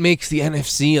 that makes the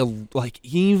NFC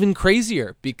even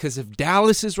crazier, because if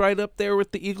Dallas is right up there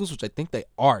with the Eagles, which I think they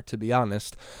are, to be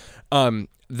honest,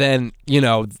 then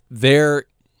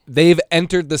they've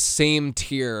entered the same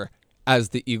tier as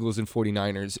the Eagles and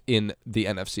 49ers in the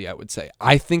NFC, I would say.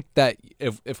 I think that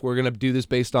if we're going to do this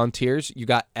based on tiers, you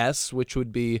got S, which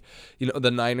would be,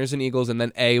 the Niners and Eagles, and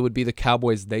then A would be the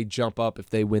Cowboys. They jump up if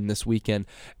they win this weekend.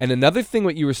 And another thing,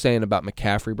 what you were saying about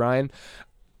McCaffrey, Brian,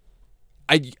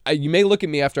 you may look at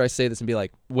me after I say this and be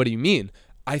like, what do you mean?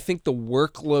 I think the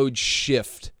workload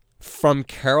shift from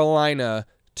Carolina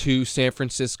to San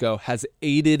Francisco has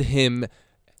aided him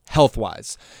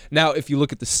health-wise. Now, if you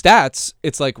look at the stats,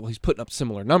 it's like, well, he's putting up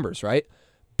similar numbers, right?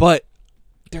 But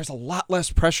there's a lot less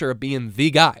pressure of being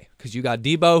the guy, because you got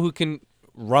Debo who can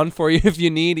run for you if you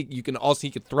need. He can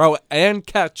throw and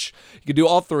catch. You can do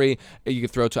all three. You can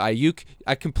throw to Ayuk.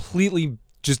 I completely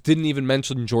just didn't even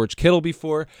mention George Kittle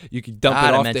before. You could dump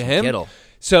it off to him. Kittle.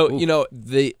 So,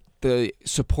 the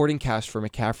supporting cast for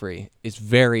McCaffrey is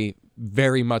very,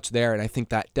 very much there, and I think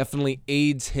that definitely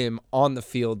aids him on the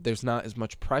field. There's not as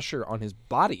much pressure on his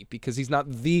body because he's not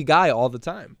the guy all the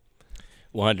time.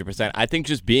 100%. I think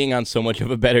just being on so much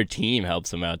of a better team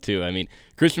helps him out, too. I mean,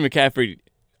 Christian McCaffrey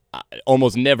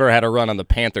almost never had a run on the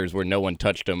Panthers where no one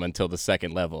touched him until the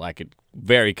second level, I could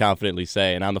very confidently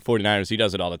say. And on the 49ers, he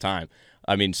does it all the time.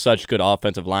 I mean, such good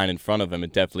offensive line in front of him.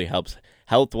 It definitely helps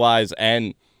health-wise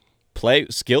and play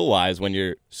skill-wise. When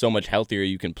you're so much healthier,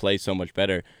 you can play so much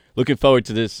better. Looking forward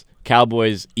to this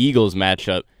Cowboys-Eagles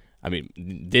matchup. I mean,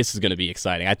 this is going to be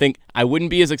exciting. I think I wouldn't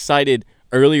be as excited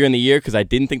earlier in the year because I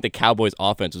didn't think the Cowboys'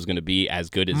 offense was going to be as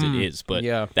good as it is. But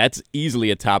that's easily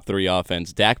a top 3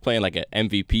 offense. Dak playing like an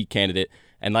MVP candidate.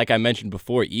 And like I mentioned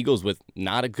before, Eagles with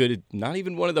not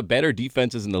even one of the better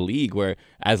defenses in the league, where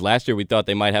as last year we thought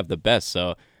they might have the best.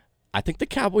 So I think the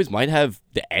Cowboys might have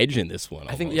the edge in this one.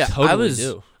 I think,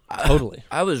 Totally.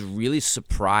 I was really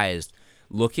surprised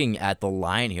looking at the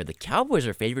line here. The Cowboys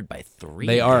are favored by 3.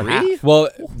 They are. 3? Well,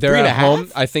 they're at home.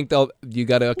 I think you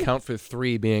got to account for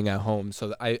 3 being at home.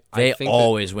 So they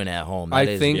always win at home. Well,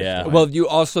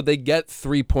 they get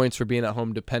 3 points for being at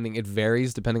home. It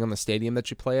varies depending on the stadium that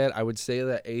you play at. I would say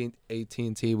that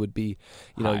AT&T would be,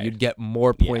 you'd get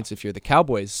more points if you're the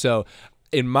Cowboys. So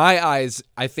in my eyes,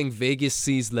 I think Vegas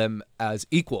sees them as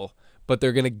equal, but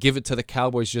they're going to give it to the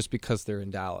Cowboys just because they're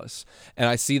in Dallas. And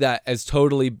I see that as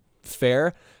totally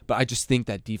fair, but I just think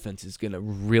that defense is going to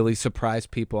really surprise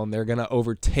people, and they're going to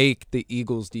overtake the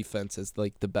Eagles' defense as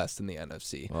like the best in the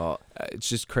NFC. Well, it's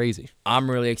just crazy. I'm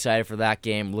really excited for that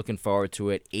game. Looking forward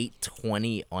to it.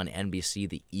 8:20 on NBC,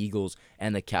 the Eagles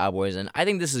and the Cowboys. And I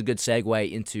think this is a good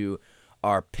segue into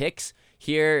our picks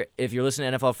here. If you're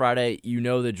listening to NFL Friday, you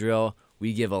know the drill.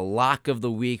 We give a lock of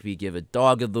the week. We give a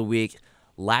dog of the week.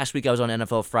 Last week I was on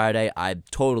NFL Friday. I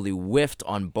totally whiffed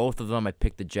on both of them. I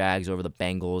picked the Jags over the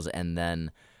Bengals, and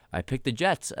then I picked the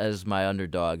Jets as my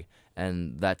underdog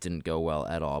and that didn't go well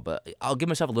at all. But I'll give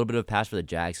myself a little bit of a pass for the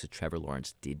Jags because Trevor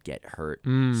Lawrence did get hurt.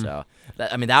 So,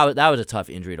 that was a tough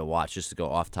injury to watch, just to go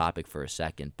off topic for a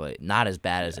second, but not as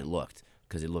bad as it looked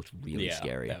because it looked really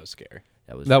scary. That was scary.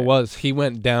 He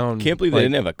went down. Can't believe they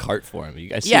didn't have a cart for him. You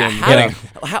guys see him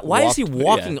why is he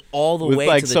walking all the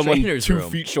way to the trainer's room? With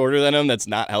someone 2 feet shorter than him that's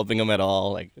not helping him at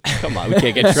all. Like, come on, we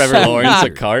can't get Trevor Lawrence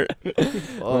a cart.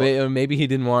 Maybe he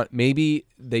didn't want. Maybe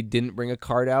they didn't bring a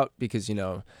cart out because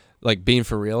like being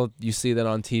for real, you see that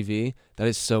on TV. That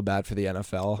is so bad for the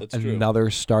NFL. That's true. Another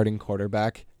starting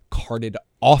quarterback carted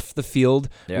off the field.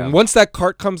 Yeah. And once that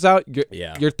cart comes out,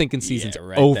 you're thinking season's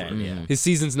over. Then, His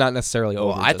season's not necessarily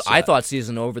over. I thought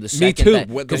season over the Me second.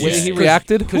 too. The way he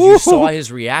reacted, because you saw his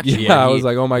reaction. Yeah, I was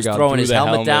like, oh my god, throwing his the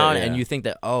helmet down, yeah. and you think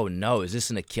that, oh no, is this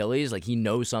an Achilles? Like he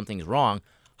knows something's wrong.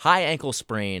 High ankle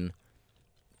sprain.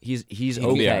 He's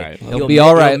okay. Right. He'll be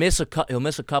all right. He'll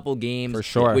miss a couple games for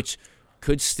sure, which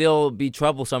could still be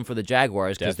troublesome for the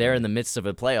Jaguars because they're in the midst of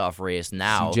a playoff race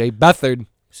now. CJ Beathard.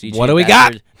 What do we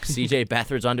got? CJ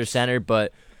Beathard's under center,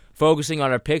 but focusing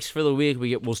on our picks for the week,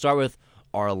 we'll start with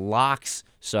our locks.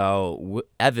 So,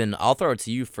 Evan, I'll throw it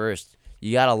to you first.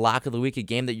 You got a lock of the week, a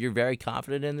game that you're very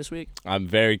confident in this week? I'm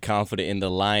very confident in the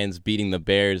Lions beating the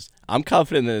Bears. I'm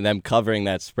confident in them covering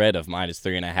that spread of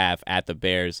 -3.5 at the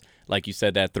Bears. Like you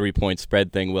said, that 3-point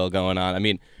spread thing going on. I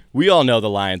mean, we all know the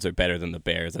Lions are better than the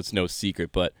Bears. That's no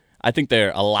secret, but I think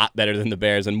they're a lot better than the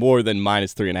Bears and more than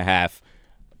 -3.5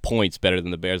 points better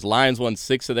than the Bears. Lions won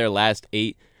 6 of their last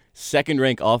 8.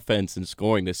 Second-ranked offense in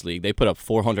scoring this league. They put up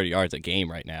 400 yards a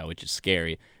game right now, which is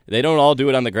scary. They don't all do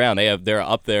it on the ground. They're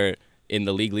up there in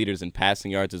the league leaders in passing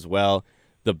yards as well.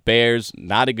 The Bears,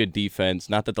 not a good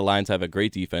defense. Not that the Lions have a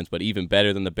great defense, but even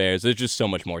better than the Bears. There's just so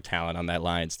much more talent on that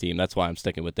Lions team. That's why I'm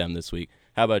sticking with them this week.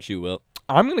 How about you, Will?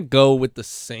 I'm gonna go with the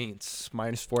Saints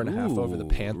 -4.5 over the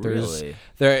Panthers.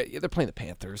 Really? They're playing the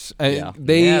Panthers. Yeah.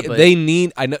 They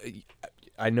need.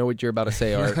 I know what you're about to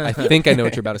say, Art. I think I know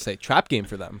what you're about to say. Trap game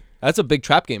for them. That's a big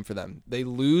trap game for them. They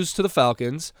lose to the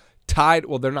Falcons. Tied.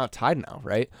 Well, they're not tied now,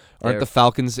 right? Aren't the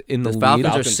Falcons in the lead?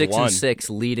 Falcons are Falcons 6-6,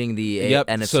 leading the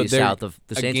NFC South. Of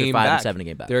the Saints are 5-7 a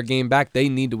game back. They're a game back. They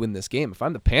need to win this game. If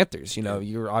I'm the Panthers, you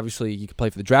can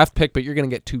play for the draft pick, but you're going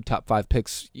to get 2 top 5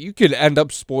 picks. You could end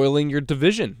up spoiling your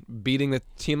division, beating the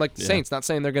team like the Saints. Not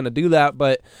saying they're going to do that,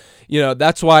 but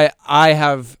that's why I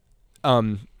have.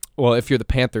 Well, if you're the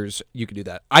Panthers, you could do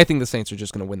that. I think the Saints are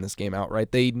just going to win this game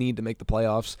outright. They need to make the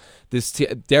playoffs.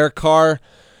 Derek Carr,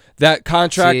 that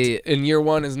contract in year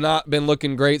 1 has not been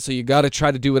looking great, so you got to try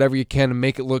to do whatever you can to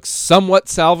make it look somewhat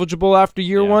salvageable after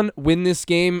year 1. Win this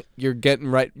game, you're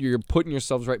putting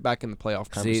yourselves right back in the playoff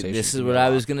conversation. See, this is what I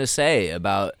was going to say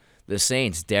about the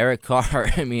Saints. Derek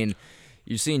Carr, I mean,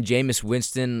 you've seen Jameis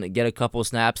Winston get a couple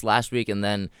snaps last week, and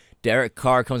then Derek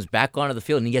Carr comes back onto the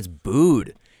field, and he gets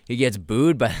booed. He gets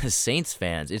booed by the Saints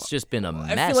fans. It's just been a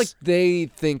mess. I feel like they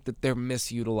think that they're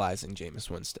misutilizing Jameis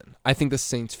Winston. I think the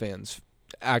Saints fans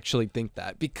actually think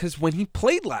that because when he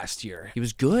played last year, he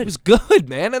was good. He was good,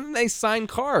 man. And then they signed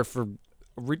Carr for a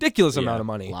ridiculous amount of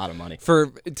money. A lot of money.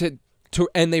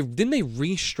 And they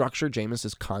restructure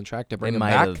Jameis's contract to bring They him might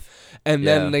back, have. and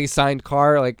then they signed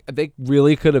Carr. Like they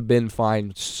really could have been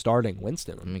fine starting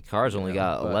Winston. I mean, Carr's only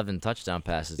got 11 touchdown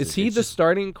passes. Is he the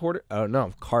starting quarter? Oh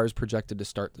no, Carr's projected to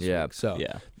start this week. So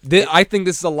yeah. I think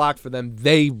this is a lock for them.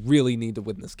 They really need to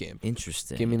win this game.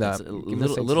 Interesting. Give me that.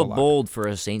 It's a little bold for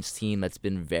a Saints team that's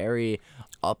been very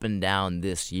up and down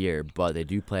this year, but they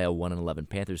do play a 1-11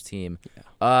 Panthers team.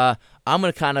 Yeah. I'm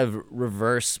gonna kind of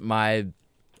reverse my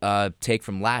take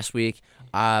from last week.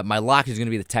 My lock is going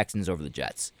to be the Texans over the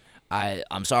Jets.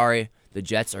 I'm sorry. The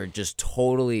Jets are just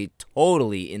totally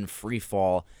in free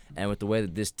fall. And with the way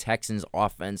that this Texans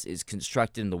offense is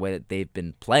constructed and the way that they've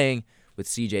been playing with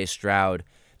C.J. Stroud,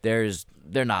 they're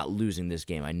not losing this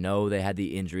game. I know they had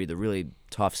the injury, the really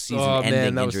tough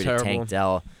season-ending injury to Tank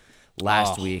Dell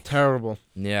last week. Terrible.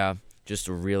 Yeah. Just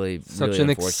a really such an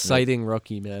exciting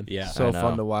rookie, man. Yeah, so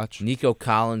fun to watch. Nico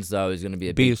Collins, though, is going to be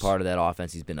a big part of that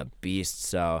offense. He's been a beast.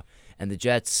 So, and the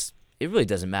Jets, it really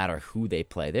doesn't matter who they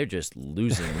play; they're just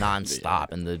losing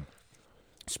nonstop. And the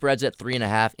spread's at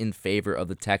 3.5 in favor of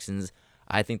the Texans.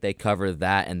 I think they cover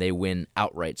that and they win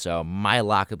outright. So, my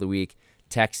lock of the week: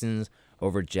 Texans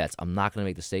over Jets. I'm not going to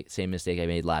make the same mistake I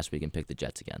made last week and pick the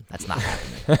Jets again. That's not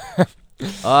happening.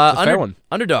 Fair one.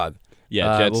 Underdog.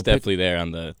 Yeah, Jets definitely there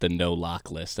on the no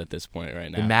lock list at this point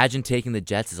right now. Imagine taking the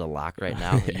Jets as a lock right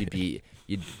now. You'd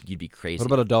be crazy. What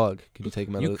about a dog? Could you take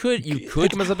him as you a could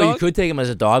take him as a dog? You could take him as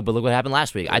a dog, but look what happened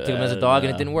last week. I took him as a dog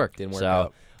and it didn't work. Didn't work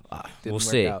out. We'll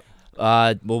see.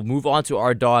 We'll move on to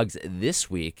our dogs this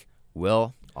week.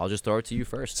 Will, I'll just throw it to you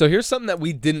first. So here's something that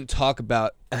we didn't talk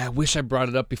about, and I wish I brought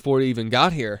it up before we even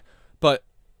got here. But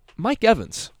Mike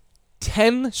Evans,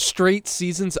 10 straight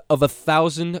seasons of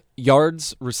 1,000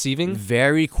 yards receiving.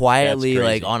 Very quietly,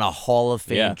 like on a Hall of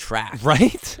Fame track.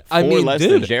 Right? I mean, less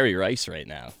than Jerry Rice right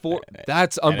now.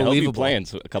 That's unbelievable. And he'll be playing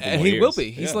a couple more and years. He will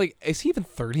be. He's like, is he even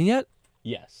 30 yet?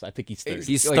 Yes, I think he's 30.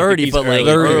 He's 30, but like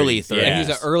early 30. Yeah, he's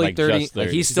an early 30. Like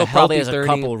he still probably has a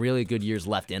couple really good years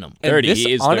left in him. And 30, this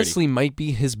he is honestly might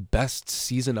be his best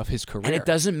season of his career. And it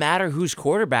doesn't matter who's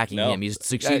quarterbacking him. He's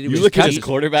succeeded You with look at his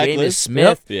quarterback Jameis list.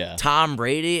 Smith, Yeah. Tom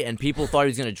Brady, and people thought he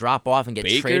was going to drop off and get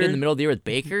traded in the middle of the year with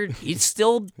Baker. He's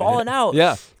still balling out.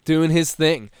 Yeah, doing his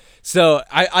thing. So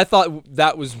I thought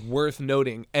that was worth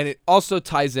noting. And it also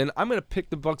ties in. I'm going to pick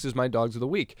the Bucs as my dogs of the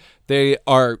week. They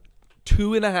are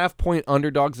 2.5-point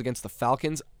underdogs against the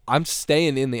Falcons. I'm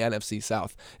staying in the NFC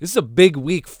South. This is a big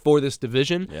week for this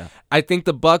division. Yeah. I think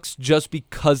the Bucs, just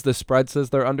because the spread says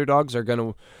they're underdogs, I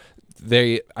think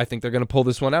they're gonna pull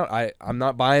this one out. I'm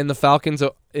not buying the Falcons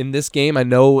in this game. I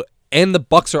know, and the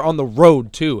Bucs are on the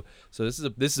road too. So this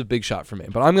is a big shot for me.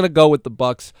 But I'm gonna go with the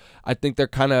Bucs. I think they're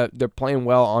playing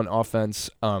well on offense.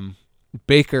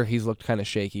 Baker, he's looked kind of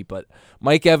shaky, but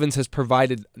Mike Evans has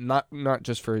provided not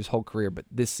just for his whole career, but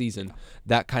this season,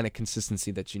 that kind of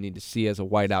consistency that you need to see as a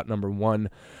wideout number one.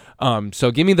 So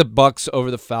give me the Bucs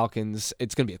over the Falcons.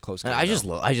 It's gonna be a close game. I just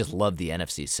love the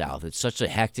NFC South. It's such a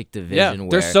hectic division. Yeah,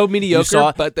 where they're so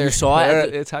mediocre, but you saw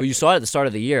it at the start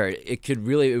of the year. It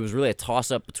was really a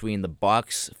toss up between the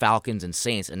Bucs, Falcons, and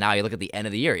Saints. And now you look at the end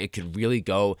of the year, it could really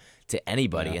go to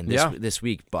anybody. And this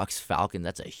week, Bucs Falcons,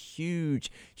 that's a huge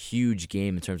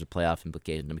game in terms of playoff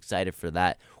implications. I'm excited for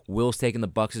that. Will's taking the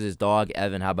Bucs as his dog.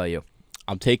 Evan, how about you?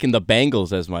 I'm taking the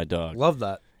Bengals as my dog. Love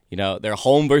that. You know, they're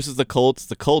home versus the Colts.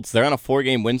 The Colts, they're on a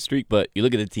 4-game win streak, but you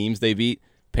look at the teams they beat: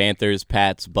 Panthers,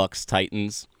 Pats, Bucks,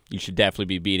 Titans. You should definitely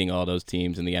be beating all those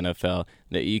teams in the NFL.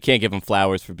 You can't give them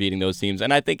flowers for beating those teams,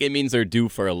 and I think it means they're due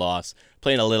for a loss.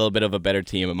 Playing a little bit of a better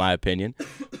team, in my opinion.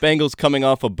 Bengals coming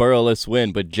off a Burrow-less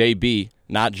win, but JB,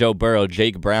 not Joe Burrow,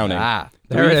 Jake Browning.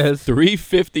 There it is.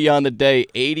 350 on the day,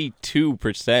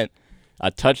 82%.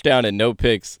 A touchdown and no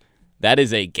picks. That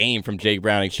is a game from Jake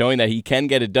Browning, showing that he can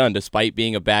get it done despite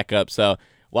being a backup. So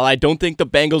while I don't think the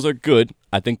Bengals are good,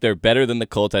 I think they're better than the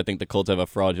Colts. I think the Colts have a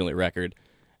fraudulent record.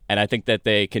 And I think that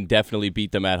they can definitely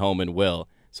beat them at home and will.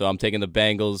 So I'm taking the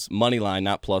Bengals money line,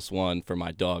 not +1, for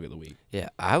my dog of the week. Yeah,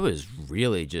 I was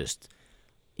really just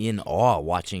in awe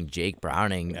watching Jake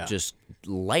Browning just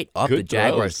light up the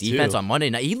Jaguars defense on Monday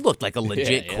night. He looked like a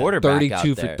legit quarterback 32 out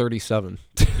there. for 37.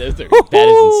 That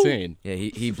is insane. Yeah,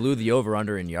 he blew the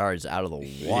over-under in yards out of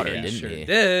the water, didn't he?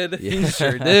 Did. Yeah. He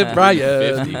sure did,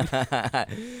 Brian.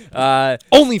 50.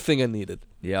 Only thing I needed.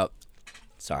 Yep.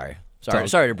 Sorry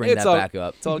to bring that back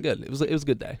up. It's all good. It was a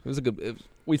good day.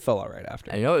 We fell out right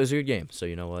after. I know it was a good game, so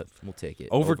you know what? We'll take it.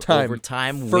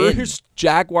 Overtime win. First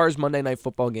Jaguars Monday Night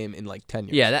Football game in like 10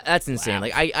 years. Yeah, that's insane. Wow.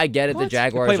 Like I get it. What? The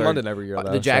Jaguars they play London every year.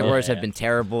 Though, the Jaguars have been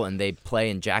terrible, and they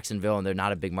play in Jacksonville, and they're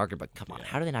not a big market. But come on,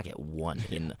 how do they not get one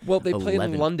in? Well, they 11? play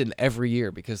in London every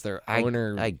year because their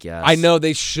owner. I guess. I know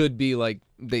they should be like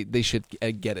they should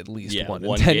get at least one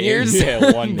in 10 game. years.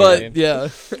 Yeah, one but game. yeah,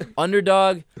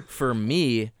 underdog for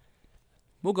me.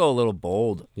 We'll go a little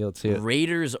bold. Yeah, let's see it.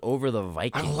 Raiders over the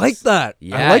Vikings. I like that.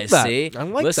 Yeah, I like that. See? I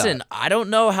like Listen, that. I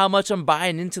don't know how much I'm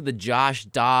buying into the Josh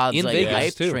Dobbs In Vegas,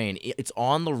 hype too. train. It's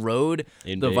on the road.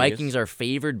 In the Vegas. Vikings are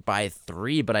favored by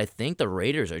 3, but I think the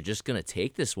Raiders are just going to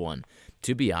take this one.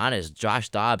 To be honest, Josh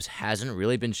Dobbs hasn't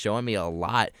really been showing me a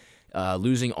lot.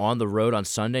 Losing on the road on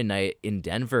Sunday night in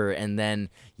Denver, and then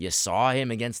you saw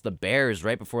him against the Bears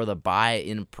right before the bye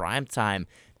in primetime.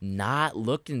 Not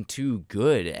looking too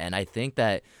good, and I think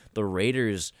that the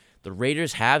Raiders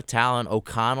have talent.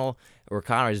 O'Connor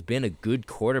has been a good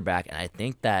quarterback, and I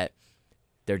think that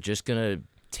they're just gonna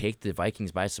take the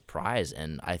Vikings by surprise.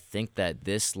 And I think that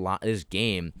this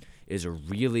game is a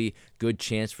really good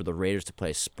chance for the Raiders to play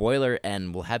a spoiler,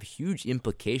 and will have huge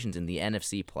implications in the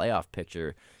NFC playoff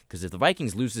picture. Because if the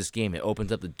Vikings lose this game, it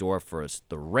opens up the door for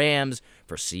the Rams,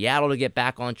 for Seattle to get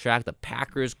back on track. The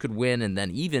Packers could win, and then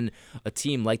even a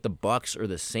team like the Bucs or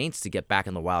the Saints to get back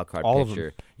in the wild card All picture.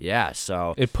 of them. Yeah,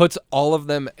 so It puts all of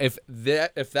them. If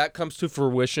that comes to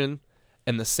fruition,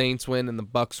 and the Saints win and the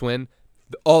Bucs win,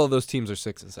 all of those teams are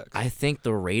 6-6. I think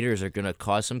the Raiders are going to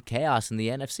cause some chaos in the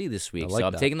NFC this week. like So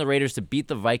I'm that. taking the Raiders to beat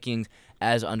the Vikings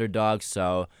as underdogs.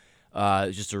 So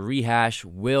just a rehash.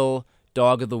 Will,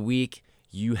 dog of the week.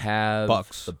 You have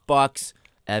Bucs. the Bucs,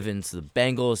 Evans the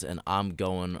Bengals, and I'm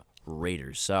going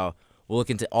Raiders. So we'll look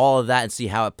into all of that and see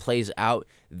how it plays out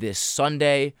this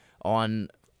Sunday on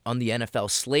on the NFL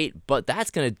slate, but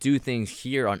that's going to do things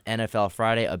here on NFL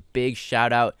Friday. A big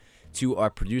shout out to our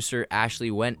producer,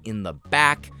 Ashley Went in the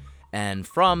back. And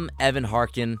from Evan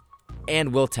Harkin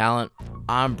and Will Tallant,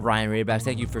 I'm Brian Rabacs.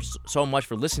 Thank you so much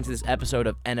for listening to this episode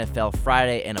of NFL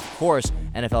Friday. And of course,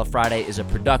 NFL Friday is a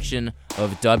production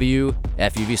of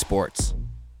WFUV Sports.